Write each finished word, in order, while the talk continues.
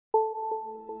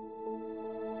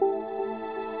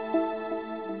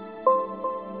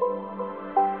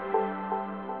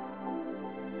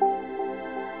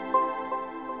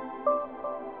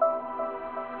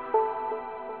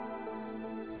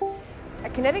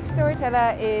Kinetic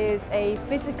Storyteller is a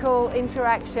physical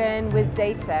interaction with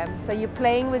data. So you're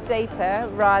playing with data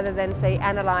rather than, say,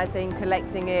 analyzing,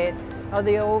 collecting it, or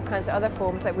the all kinds of other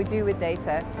forms that we do with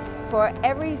data. For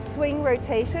every swing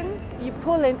rotation, you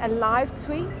pull in a live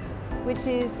tweet, which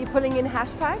is you're pulling in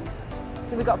hashtags.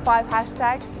 So we've got 5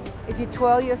 hashtags. If you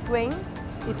twirl your swing,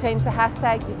 you change the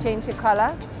hashtag, you change your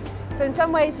color. So in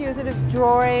some ways you're sort of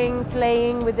drawing,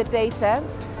 playing with the data.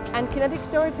 And Kinetic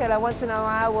Storyteller once in a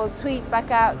while will tweet back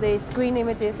out the screen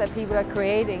images that people are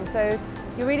creating. So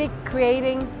you're really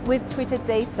creating with tweeted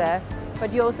data,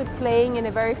 but you're also playing in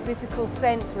a very physical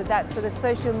sense with that sort of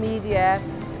social media,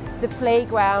 the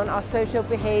playground, our social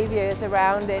behaviors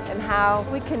around it, and how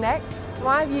we connect.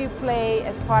 I view play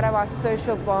as part of our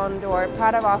social bond or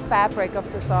part of our fabric of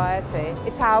society.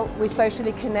 It's how we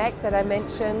socially connect that I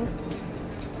mentioned.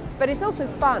 But it's also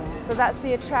fun, so that's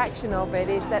the attraction of it,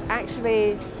 is that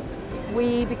actually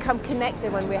we become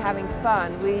connected when we're having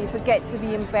fun. We forget to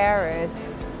be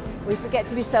embarrassed. We forget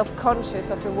to be self-conscious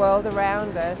of the world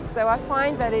around us. So I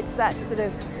find that it's that sort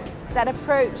of, that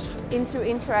approach into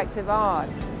interactive art.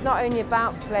 It's not only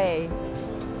about play,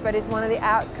 but it's one of the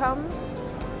outcomes,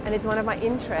 and it's one of my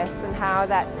interests in how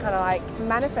that kind of like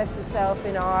manifests itself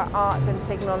in our art and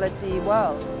technology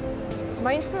world.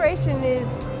 My inspiration is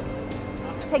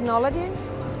technology,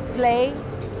 play,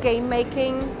 game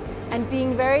making, and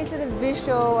being very sort of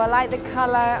visual. I like the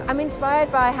color. I'm inspired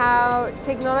by how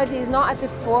technology is not at the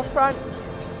forefront,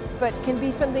 but can be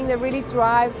something that really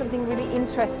drives something really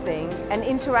interesting, and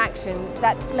interaction,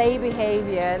 that play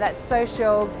behavior, that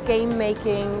social game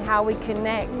making, how we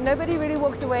connect. Nobody really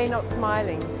walks away not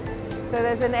smiling. So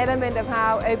there's an element of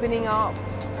how opening up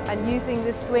and using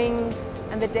the swing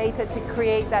and the data to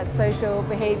create that social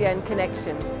behavior and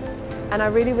connection. And I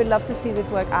really would love to see this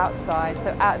work outside,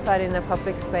 so outside in a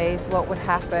public space, what would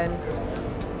happen.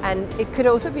 And it could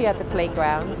also be at the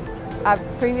playground. I've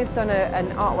previously done an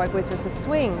artwork which was a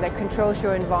swing that controls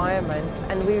your environment.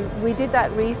 And we did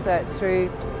that research through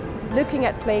looking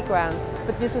at playgrounds,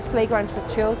 but this was playgrounds for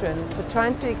children. We're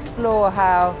trying to explore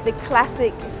how the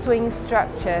classic swing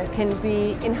structure can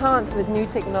be enhanced with new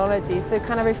technology, so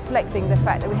kind of reflecting the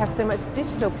fact that we have so much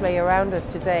digital play around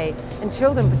us today, and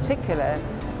children in particular,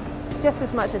 just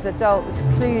as much as adults,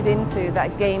 clued into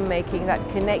that game making, that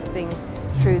connecting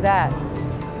through that.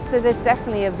 So there's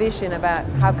definitely a vision about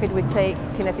how could we take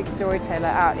Kinetic Storyteller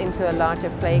out into a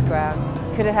larger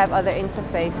playground. Could it have other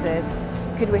interfaces?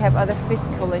 Could we have other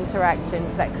physical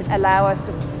interactions that could allow us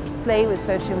to play with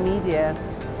social media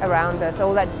around us,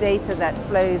 all that data that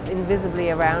flows invisibly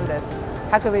around us?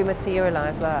 How could we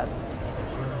materialize that?